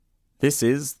This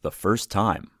is The First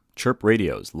Time, Chirp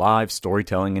Radio's live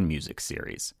storytelling and music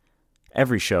series.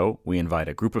 Every show, we invite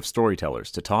a group of storytellers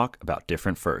to talk about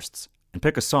different firsts and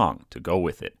pick a song to go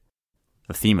with it.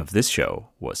 The theme of this show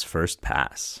was First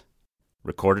Pass.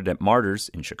 Recorded at Martyrs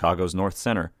in Chicago's North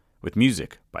Center with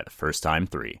music by The First Time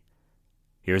 3.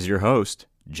 Here's your host,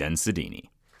 Jenn Sodini.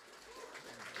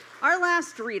 Our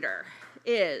last reader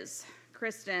is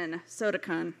Kristen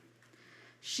Soutakoun.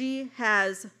 She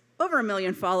has over 1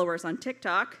 million followers on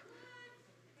TikTok.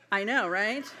 I know,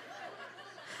 right?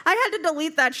 I had to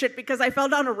delete that shit because I fell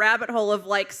down a rabbit hole of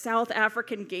like South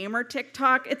African gamer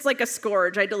TikTok. It's like a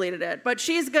scourge. I deleted it. But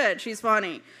she's good. She's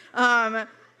funny.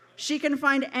 She can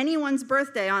find anyone's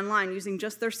birthday online using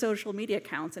just their social media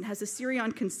accounts and has a series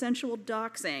on consensual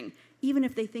doxing, even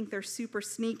if they think they're super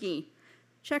sneaky.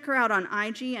 Check her out on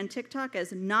IG and TikTok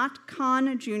as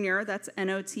Notkahn Jr. That's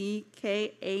Notkahn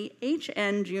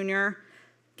Jr.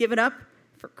 Give it up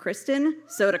for Kristen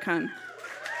Soutakoun.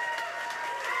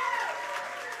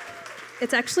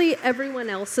 It's actually everyone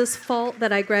else's fault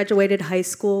that I graduated high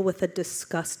school with a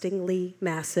disgustingly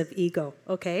massive ego,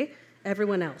 okay?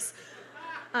 Everyone else.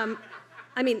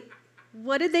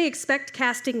 What did they expect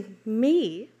casting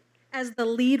me as the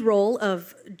lead role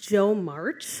of Jo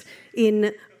March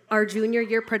in our junior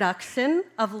year production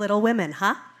of Little Women,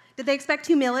 huh? Did they expect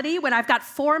humility when I've got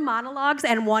 4 monologues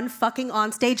and 1 fucking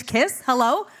onstage kiss?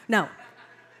 Hello? No.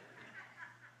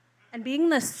 And being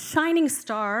the shining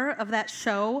star of that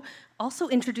show also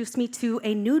introduced me to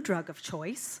a new drug of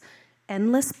choice,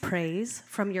 endless praise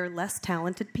from your less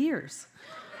talented peers.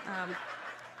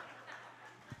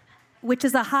 Which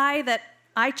is a high that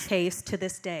I chase to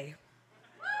this day.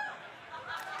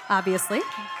 Obviously.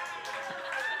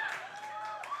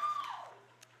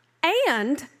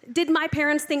 And did my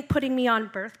parents think putting me on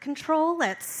birth control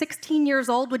at 16 years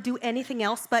old would do anything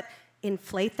else but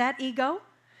inflate that ego?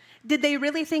 Did they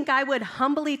really think I would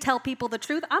humbly tell people the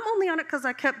truth? I'm only on it because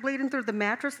I kept bleeding through the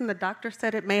mattress and the doctor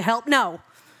said it may help. No.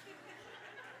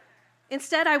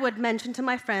 Instead, I would mention to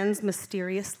my friends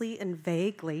mysteriously and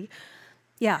vaguely,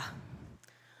 yeah,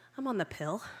 I'm on the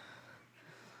pill.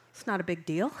 It's not a big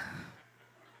deal.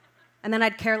 And then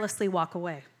I'd carelessly walk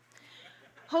away,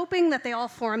 hoping that they all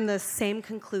form the same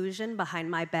conclusion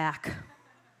behind my back.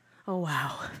 Oh,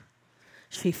 wow.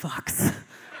 She fucks.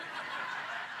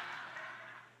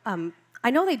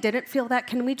 I know they didn't feel that.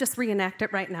 Can we just reenact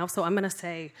it right now? So I'm gonna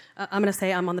say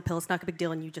I'm on the pill. It's not a big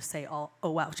deal, and you just say, oh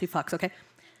wow, she fucks. Okay?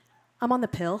 I'm on the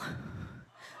pill.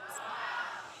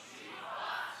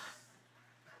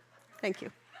 Thank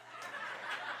you.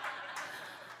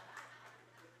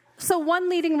 So 1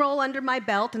 leading role under my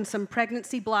belt and some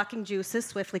pregnancy-blocking juices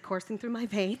swiftly coursing through my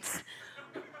veins.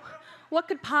 What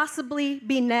could possibly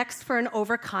be next for an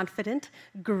overconfident,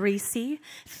 greasy,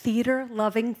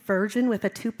 theater-loving virgin with a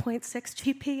 2.6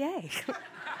 GPA?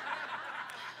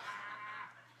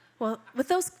 Well, with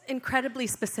those incredibly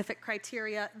specific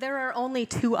criteria, there are only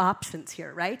 2 options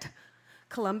here, right?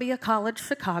 Columbia College,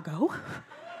 Chicago,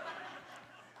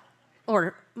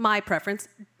 or my preference,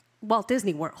 Walt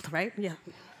Disney World, right? Yeah.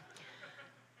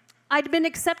 I'd been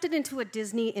accepted into a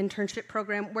Disney internship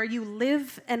program where you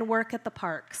live and work at the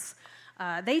parks.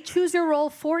 They choose your role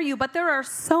for you, but there are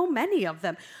so many of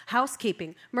them.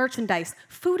 Housekeeping, merchandise,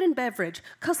 food and beverage,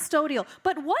 custodial.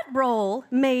 But what role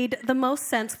made the most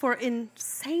sense for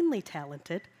insanely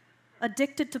talented,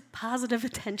 addicted to positive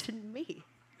attention me?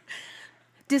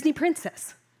 Disney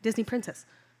princess. Disney princess.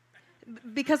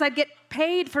 Because I'd get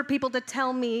paid for people to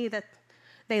tell me that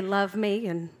they love me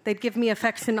and they'd give me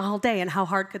affection all day, and how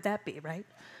hard could that be, right?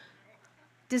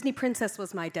 Disney princess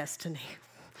was my destiny.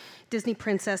 Disney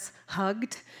princess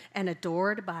hugged and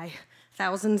adored by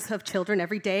thousands of children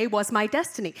every day was my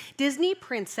destiny. Disney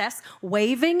princess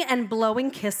waving and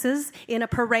blowing kisses in a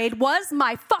parade was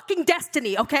my fucking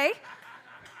destiny, okay?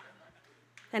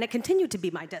 And it continued to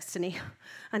be my destiny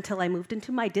until I moved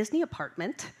into my Disney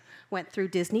apartment, went through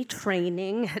Disney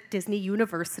training at Disney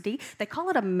University. They call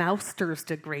it a Martyrs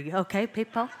degree, okay,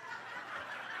 people?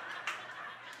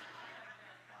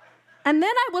 And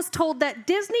then I was told that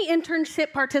Disney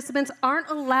internship participants aren't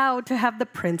allowed to have the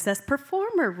princess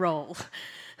performer role.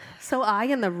 So I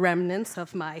and the remnants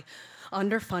of my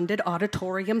underfunded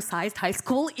auditorium-sized high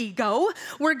school ego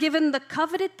were given the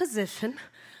coveted position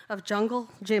of jungle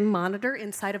gym monitor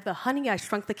inside of the Honey, I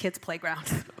Shrunk the Kids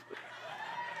playground.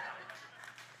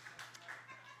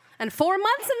 And 4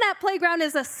 months in that playground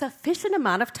is a sufficient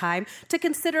amount of time to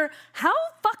consider how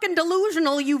fucking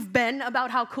delusional you've been about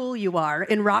how cool you are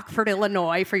in Rockford,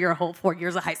 Illinois for your whole 4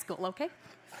 years of high school, okay?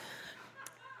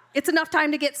 It's enough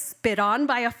time to get spit on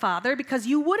by a father because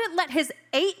you wouldn't let his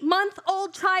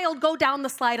 8-month-old child go down the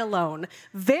slide alone.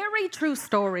 Very true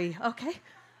story, okay?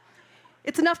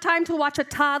 It's enough time to watch a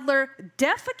toddler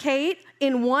defecate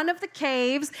in one of the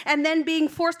caves and then being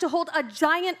forced to hold a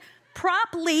giant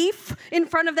prop leaf in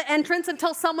front of the entrance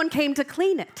until someone came to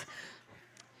clean it.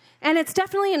 And it's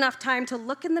definitely enough time to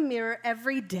look in the mirror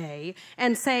every day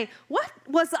and say, what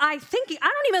was I thinking? I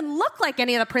don't even look like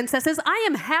any of the princesses. I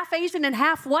am half Asian and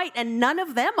half white, and none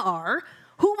of them are.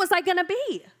 Who was I going to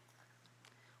be?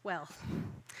 Well,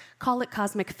 call it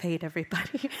cosmic fate,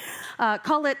 everybody.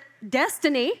 Call it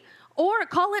destiny, or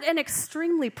call it an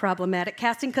extremely problematic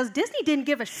casting, because Disney didn't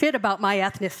give a shit about my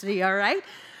ethnicity, all right?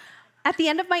 At the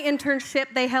end of my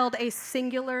internship, they held a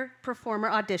singular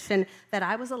performer audition that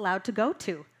I was allowed to go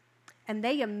to. And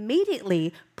they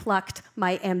immediately plucked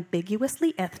my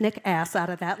ambiguously ethnic ass out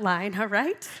of that line, all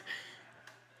right?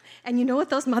 And you know what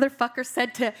those motherfuckers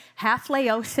said to half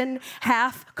Laotian,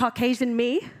 half Caucasian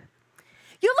me?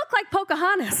 You look like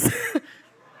Pocahontas.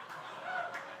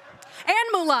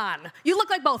 And Mulan. You look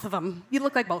like both of them. You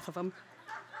look like both of them.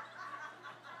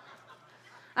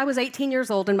 I was 18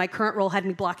 years old, and my current role had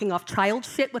me blocking off child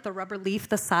shit with a rubber leaf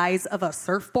the size of a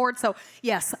surfboard. So,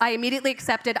 yes, I immediately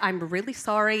accepted. I'm really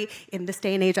sorry. In this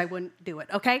day and age, I wouldn't do it,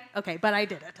 okay? Okay, but I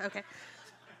did it, okay?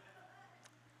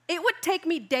 It would take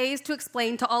me days to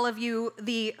explain to all of you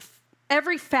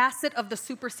every facet of the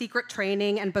super secret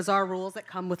training and bizarre rules that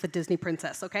come with a Disney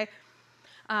princess, okay?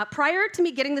 Prior to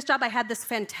me getting this job, I had this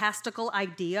fantastical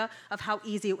idea of how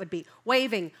easy it would be.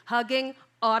 Waving, hugging,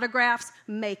 autographs,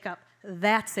 makeup.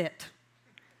 That's it.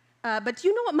 But do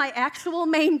you know what my actual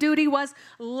main duty was?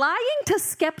 Lying to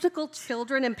skeptical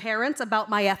children and parents about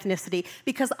my ethnicity,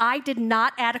 because I did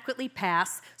not adequately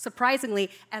pass, surprisingly,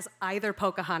 as either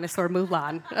Pocahontas or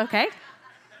Mulan, okay?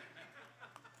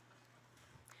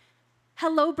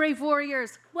 Hello, brave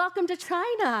warriors. Welcome to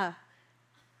China.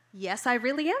 Yes, I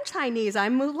really am Chinese.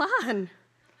 I'm Mulan.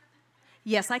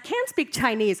 Yes, I can speak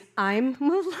Chinese. I'm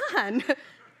Mulan.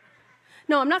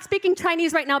 No, I'm not speaking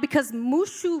Chinese right now because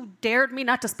Mushu dared me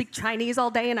not to speak Chinese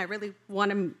all day, and I really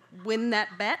want to win that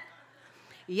bet.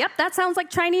 Yep, that sounds like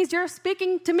Chinese. You're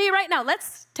speaking to me right now.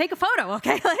 Let's take a photo,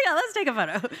 okay? Yeah, let's take a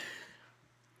photo.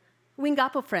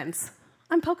 Wingapo friends,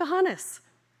 I'm Pocahontas.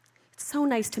 It's so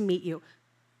nice to meet you.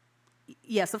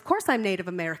 Yes, of course I'm Native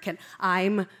American.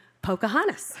 I'm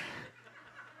Pocahontas.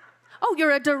 Oh,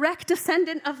 you're a direct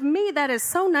descendant of me. That is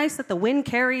so nice that the wind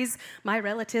carries my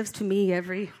relatives to me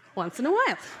every once in a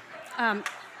while.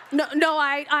 No,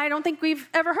 I don't think we've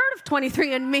ever heard of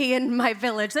 23andMe in my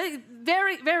village.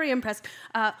 Very, very impressed.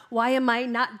 Why am I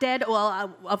not dead?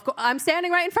 Well, of course, I'm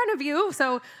standing right in front of you.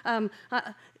 So,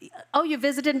 you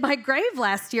visited my grave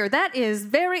last year. That is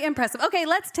very impressive. Okay,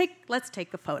 let's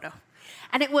take a photo.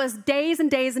 And it was days and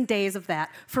days and days of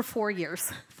that for 4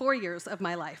 years. 4 years of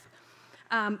my life.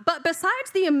 But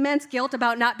besides the immense guilt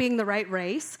about not being the right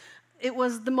race, it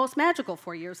was the most magical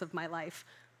 4 years of my life.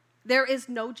 There is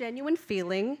no genuine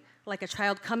feeling like a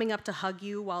child coming up to hug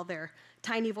you while their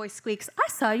tiny voice squeaks, "I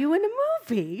saw you in a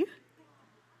movie."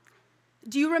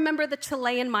 Do you remember the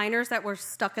Chilean miners that were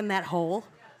stuck in that hole?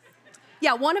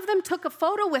 Yeah, one of them took a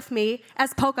photo with me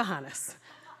as Pocahontas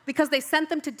because they sent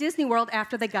them to Disney World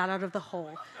after they got out of the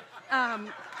hole. That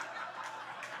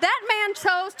man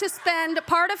chose to spend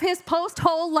part of his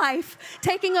post-hole life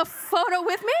taking a photo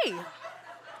with me.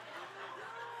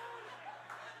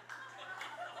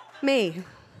 Me.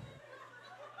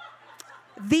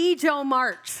 The Joe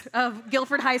March of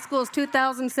Guilford High School's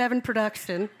 2007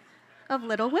 production of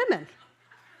Little Women.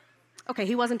 Okay,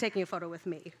 he wasn't taking a photo with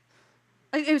me.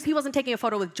 He wasn't taking a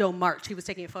photo with Joe March. He was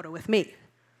taking a photo with me.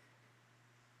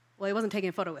 Well, he wasn't taking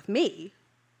a photo with me.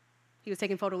 He was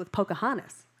taking a photo with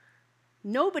Pocahontas.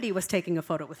 Nobody was taking a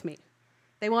photo with me.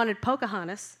 They wanted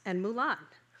Pocahontas and Mulan.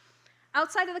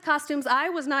 Outside of the costumes, I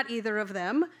was not either of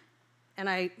them, and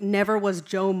I never was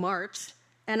Joe March,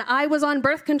 and I was on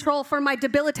birth control for my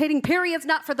debilitating periods,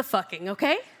 not for the fucking,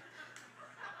 okay?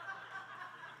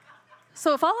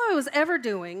 So if all I was ever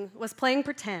doing was playing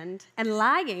pretend and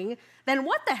lying, then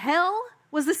what the hell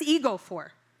was this ego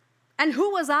for? And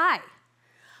who was I?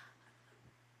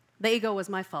 The ego was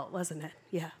my fault, wasn't it?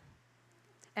 Yeah.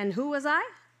 And who was I?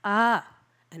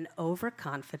 An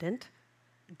overconfident,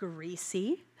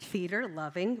 greasy,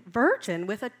 theater-loving virgin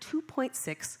with a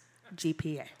 2.6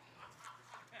 GPA.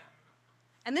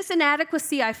 And this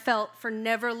inadequacy I felt for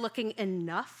never looking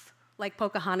enough like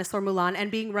Pocahontas or Mulan and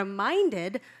being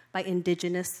reminded by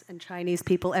indigenous and Chinese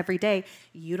people every day,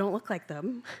 you don't look like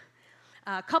them,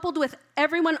 coupled with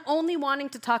everyone only wanting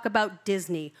to talk about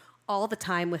Disney all the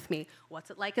time with me. What's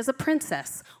it like as a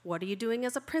princess? What are you doing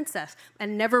as a princess?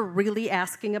 And never really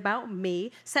asking about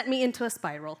me sent me into a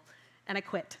spiral, and I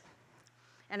quit.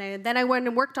 And then I went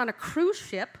and worked on a cruise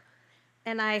ship,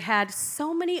 and I had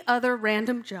so many other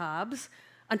random jobs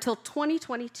until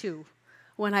 2022,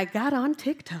 when I got on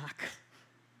TikTok.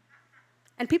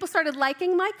 And people started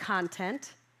liking my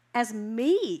content as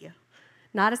me,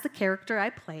 not as the character I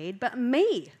played, but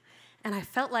me. And I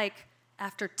felt like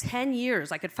after 10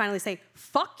 years, I could finally say,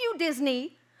 fuck you,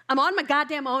 Disney. I'm on my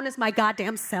goddamn own as my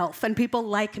goddamn self, and people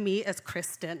like me as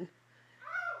Kristen.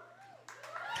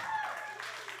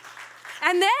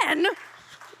 And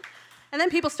then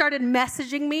people started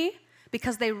messaging me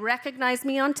because they recognized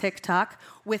me on TikTok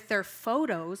with their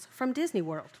photos from Disney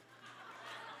World.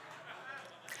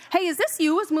 Hey, is this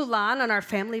you as Mulan on our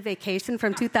family vacation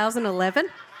from 2011?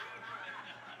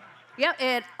 Yeah,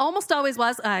 it almost always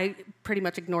was. I pretty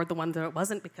much ignored the ones that it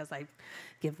wasn't because I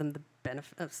give them the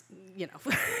benefit of,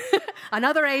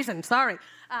 another Asian, sorry.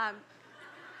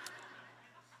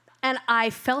 And I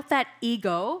felt that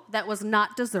ego that was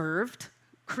not deserved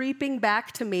creeping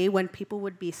back to me when people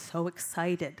would be so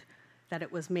excited that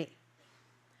it was me.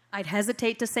 I'd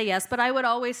hesitate to say yes, but I would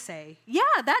always say,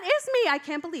 yeah, that is me. I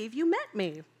can't believe you met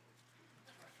me.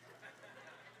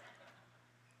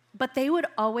 But they would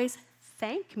always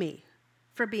thank me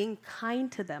for being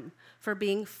kind to them, for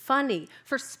being funny,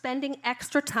 for spending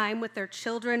extra time with their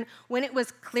children when it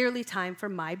was clearly time for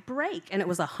my break. And it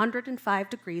was 105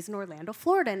 degrees in Orlando,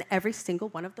 Florida, and every single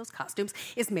one of those costumes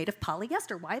is made of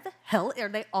polyester. Why the hell are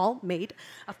they all made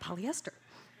of polyester?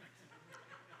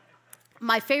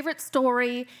 My favorite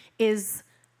story is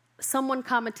someone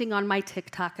commenting on my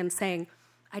TikTok and saying,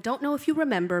 I don't know if you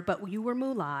remember, but you were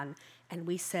Mulan, and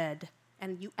we said,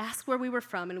 and you asked where we were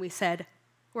from, and we said,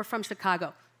 we're from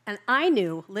Chicago. And I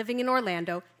knew, living in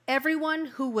Orlando, everyone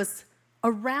who was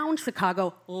around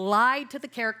Chicago lied to the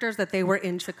characters that they were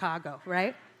in Chicago,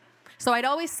 right? So I'd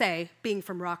always say, being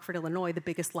from Rockford, Illinois, the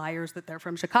biggest liars that they're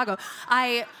from Chicago,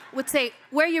 I would say,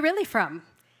 where are you really from?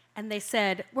 And they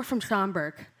said, we're from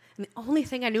Schaumburg. And the only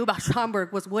thing I knew about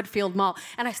Schaumburg was Woodfield Mall.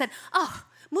 And I said, oh,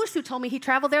 Mushu told me he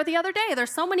traveled there the other day.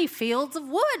 There's so many fields of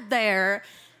wood there.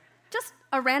 Just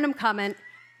a random comment.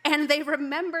 And they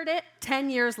remembered it 10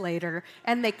 years later,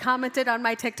 and they commented on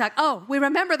my TikTok, oh, we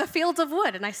remember the fields of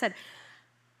wood. And I said,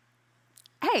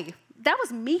 hey, that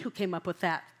was me who came up with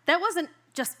that. That wasn't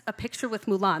just a picture with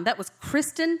Mulan. That was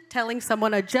Kristen telling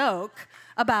someone a joke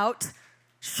about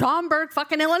Schaumburg,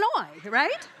 fucking Illinois,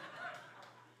 right?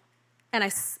 And I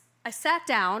sat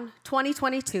down,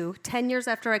 2022, 10 years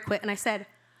after I quit, and I said,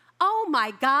 oh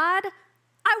my God,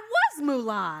 I was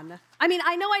Mulan. I mean,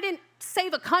 I know I didn't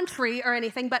save a country or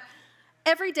anything, but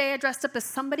every day I dressed up as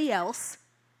somebody else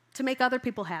to make other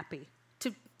people happy,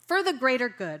 for the greater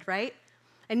good, right?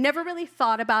 I never really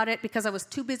thought about it because I was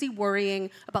too busy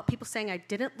worrying about people saying I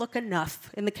didn't look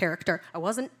enough in the character. I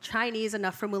wasn't Chinese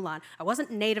enough for Mulan. I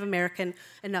wasn't Native American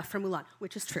enough for Mulan,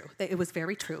 which is true. It was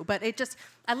very true. But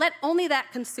I let only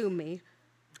that consume me.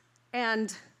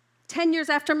 And 10 years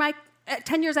after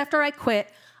I quit,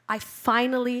 I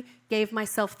finally gave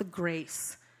myself the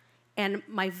grace and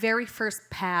my very first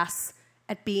pass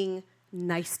at being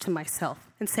nice to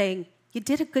myself and saying, you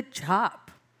did a good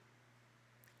job.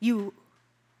 You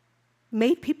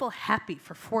made people happy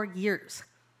for 4 years,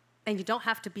 and you don't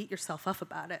have to beat yourself up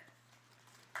about it.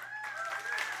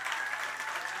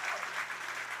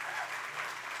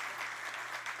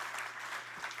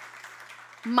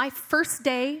 My first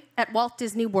day at Walt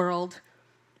Disney World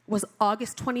was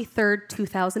August 23rd,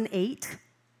 2008,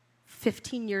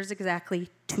 15 years exactly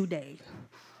today.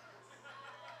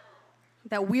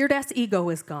 That weird-ass ego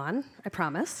is gone, I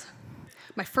promise.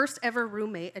 My first ever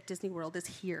roommate at Disney World is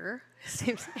here. His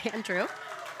name's Andrew.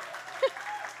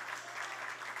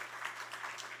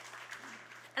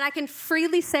 And I can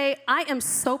freely say I am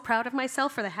so proud of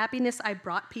myself for the happiness I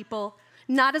brought people,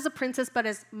 not as a princess, but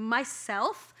as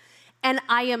myself. And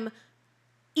I am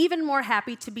even more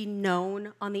happy to be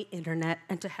known on the internet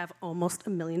and to have almost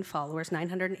 1 million followers,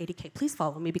 980K. Please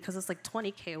follow me because it's like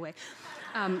 20K away.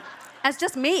 As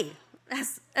just me,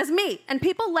 as me. And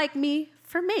people like me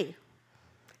for me.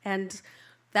 And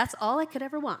that's all I could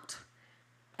ever want.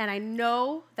 And I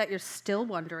know that you're still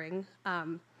wondering,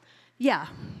 yeah,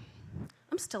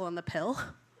 I'm still on the pill.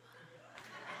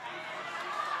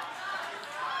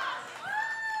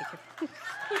 Thank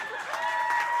you.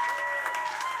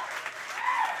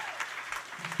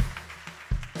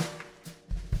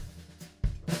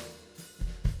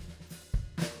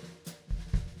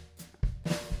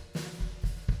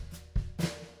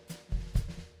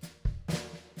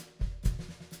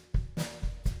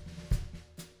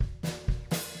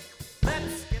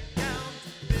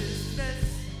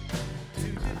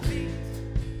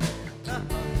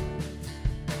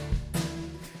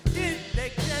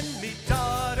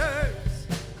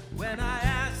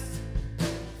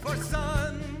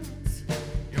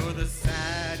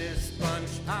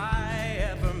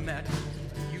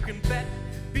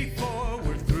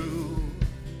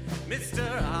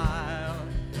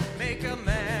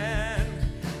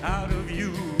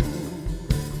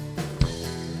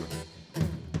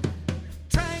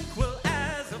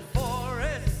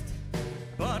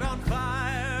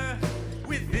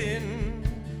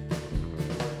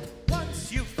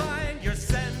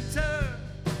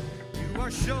 are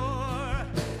sure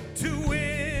to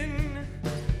win.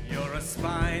 You're a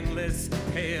spineless,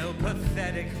 pale,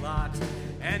 pathetic lot,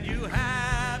 and you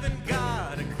haven't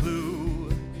got a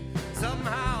clue.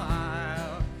 Somehow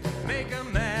I'll make a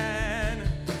man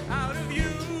out of you.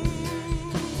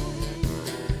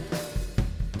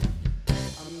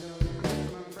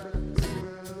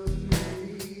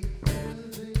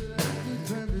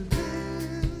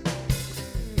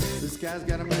 This guy's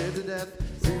got him dead to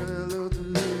death. Say hello to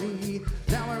Lily.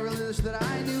 Now I really wish that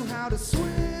I knew how to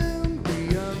swim.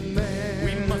 Be a man.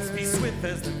 We must be swift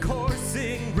as the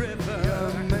coursing river,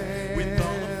 with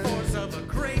all the force of a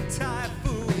great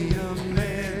typhoon,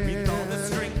 with all the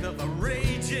strength of a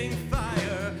raging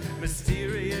fire,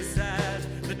 mysterious as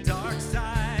the dark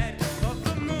side of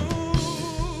the moon.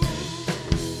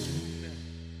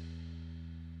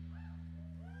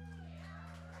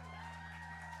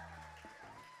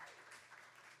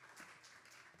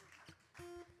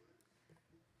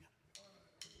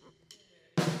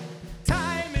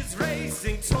 Time is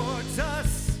racing towards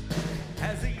us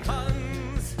as the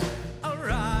Huns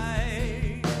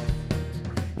arrive.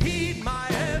 Heed my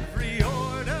every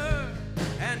order,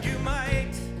 and you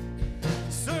might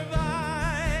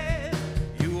survive.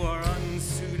 You are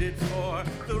unsuited for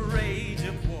the rage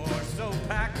of war, so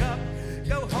pack up,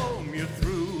 go home, you're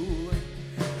through.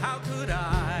 How could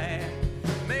I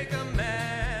make a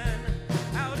man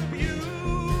out of you?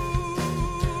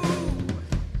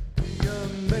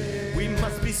 We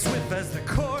must be swift as the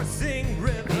coursing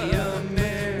river,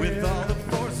 with all the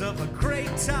force of a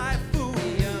great typhoon,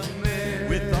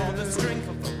 with all the strength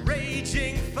of a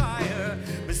raging fire,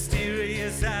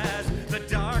 mysterious as the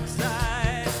dark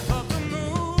side of the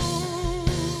moon.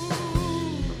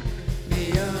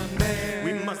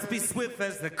 We must be swift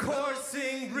as the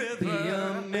coursing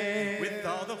river, with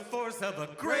all the force of a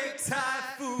great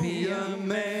typhoon,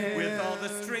 with all the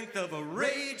strength of a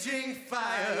raging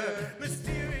fire,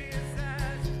 mysterious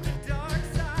as the dark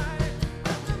side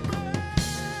of the moon.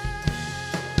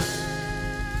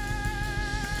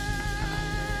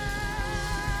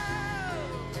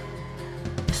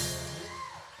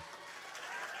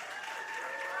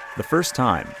 The First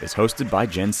Time is hosted by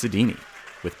Jenn Sodini,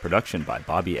 with production by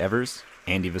Bobby Evers,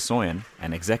 Andy Vasoyan,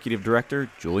 and executive director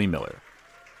Julie Mueller.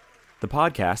 The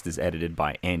podcast is edited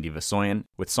by Andy Vasoyan,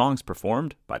 with songs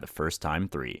performed by the First Time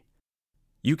 3.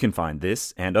 You can find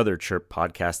this and other Chirp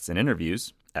podcasts and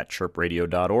interviews at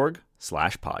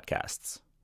chirpradio.org/podcasts.